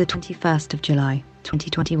to the 21st of July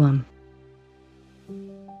 2021.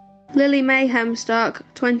 Lily May Hemstock,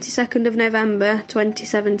 22nd of November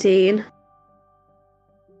 2017.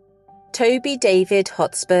 Toby David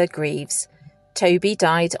Hotspur Greaves. Toby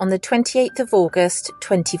died on the 28th of August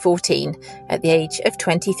 2014 at the age of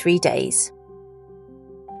 23 days.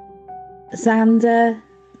 Xander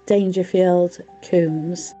Dangerfield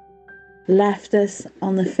Coombs left us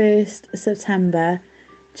on the 1st of September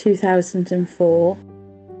 2004.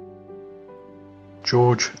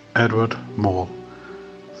 George Edward Moore,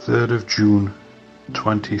 3rd of June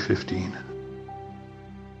 2015.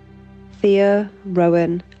 Theo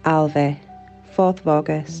Rowan Alvey, 4th of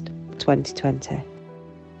August 2020.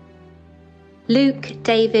 Luke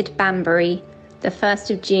David Banbury, the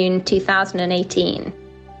 1st of June 2018.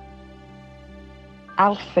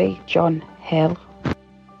 Alfie John Hill.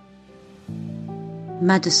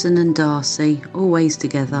 Madison and Darcy, always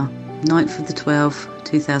together, 9th of the 12th,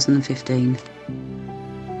 2015.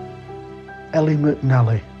 Ellie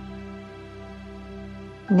McNally.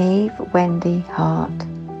 Neve Wendy Hart,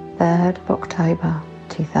 3rd of October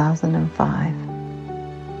 2005.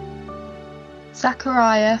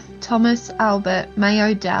 Zachariah Thomas Albert May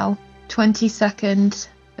Odell, 22nd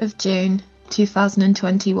of June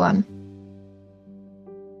 2021.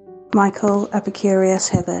 Michael Epicurious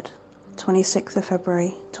Hibbard, 26th of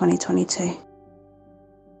February 2022.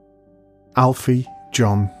 Alfie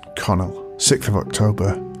John Connell, 6th of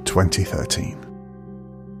October 2013.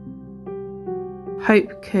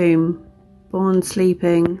 Hope Coombe, born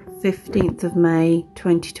sleeping, 15th of May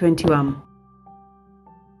 2021.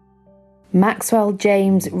 Maxwell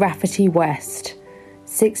James Rafferty West,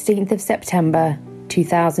 16th of September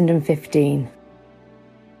 2015.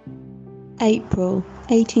 April,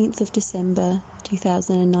 18th of December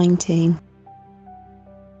 2019.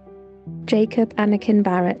 Jacob Anakin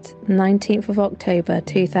Barrett, 19th of October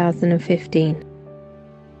 2015.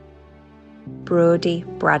 Brodie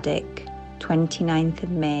Braddock, 29th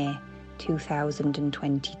of May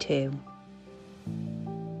 2022.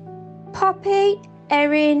 Poppy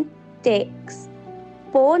Erin Dix,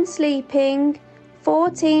 born sleeping,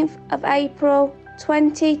 14th of April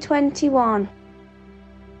 2021.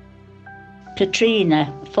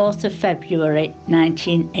 Katrina, 4th of February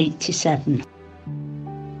 1987.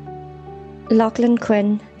 Lachlan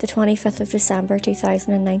Quinn, the 25th of December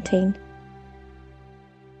 2019.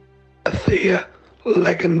 Athea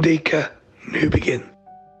Legandika Newbegin.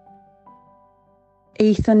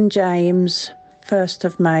 Ethan James, 1st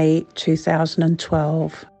of May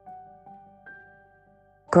 2012.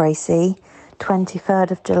 Gracie,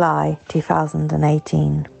 23rd of July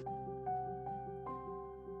 2018.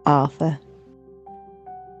 Arthur.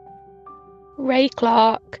 Ray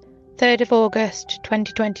Clark, 3rd of August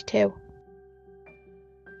 2022.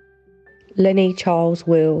 Lenny Charles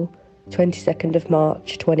Will, 22nd of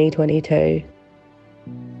March 2022.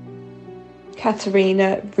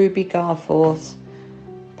 Katharina Ruby Garforth,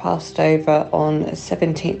 passed over on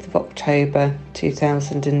 17th of October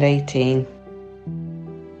 2018.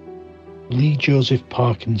 Lee Joseph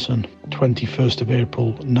Parkinson, 21st of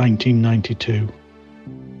April 1992.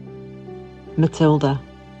 Matilda.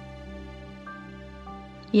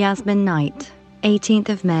 Yasmin Knight, 18th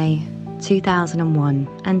of May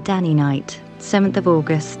 2001, and Danny Knight, 7th of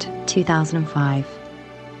August 2005.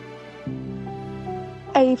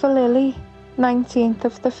 Ava Lilly, 19th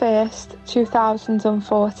of the 1st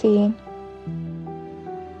 2014.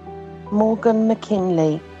 Morgan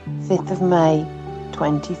McKinley, 5th of May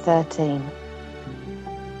 2013.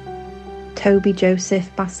 Toby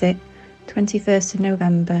Joseph Bassett, 21st of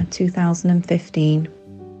November 2015.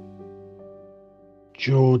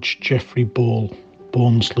 George Jeffrey Ball,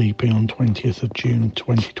 born sleeping on 20th of June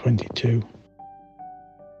 2022.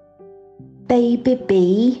 Baby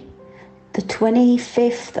B, the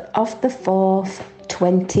 25th of the 4th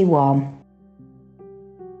 21.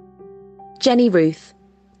 Jenny Ruth,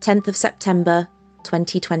 10th of September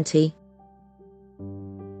 2020.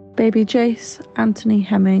 Baby Jace Anthony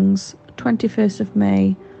Hemmings, 21st of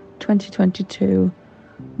May, 2022.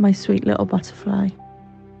 My sweet little butterfly.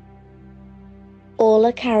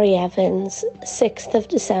 Orla Carrie Evans, 6th of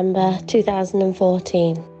December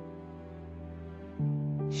 2014.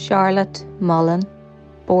 Charlotte Mullen,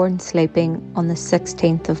 born sleeping on the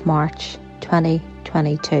 16th of March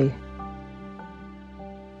 2022.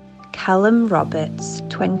 Callum Roberts,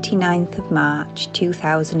 29th of March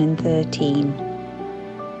 2013.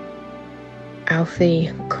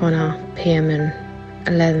 Alfie Connor Pearman,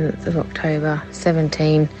 11th of October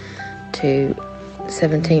 17 to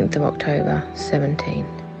 17th of October 17.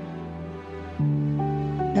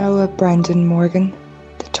 Noah Brendan Morgan,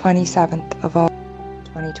 the 27th of August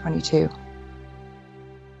 2022.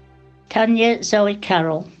 Tanya Zoe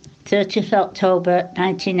Carroll, 30th October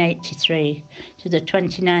 1983 to the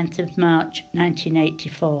 29th of March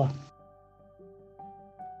 1984.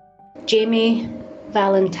 Jamie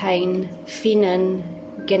Valentine Feenan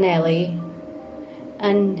Ganelli,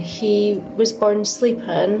 and he was born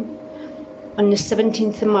sleeping on the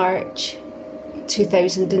 17th of March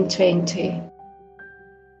 2020.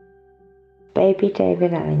 Baby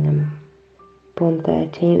David Allingham, born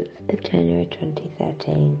 13th of January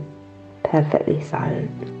 2013, perfectly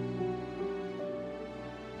silent.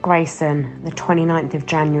 Grayson, the 29th of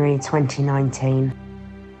January 2019.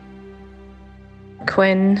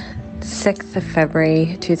 Quinn, 6th of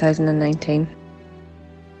February 2019.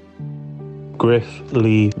 Griff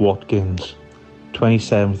Lee Watkins,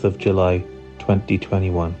 27th of July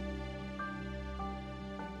 2021.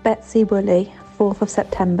 Betsy Woolley, 4th of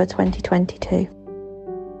September 2022.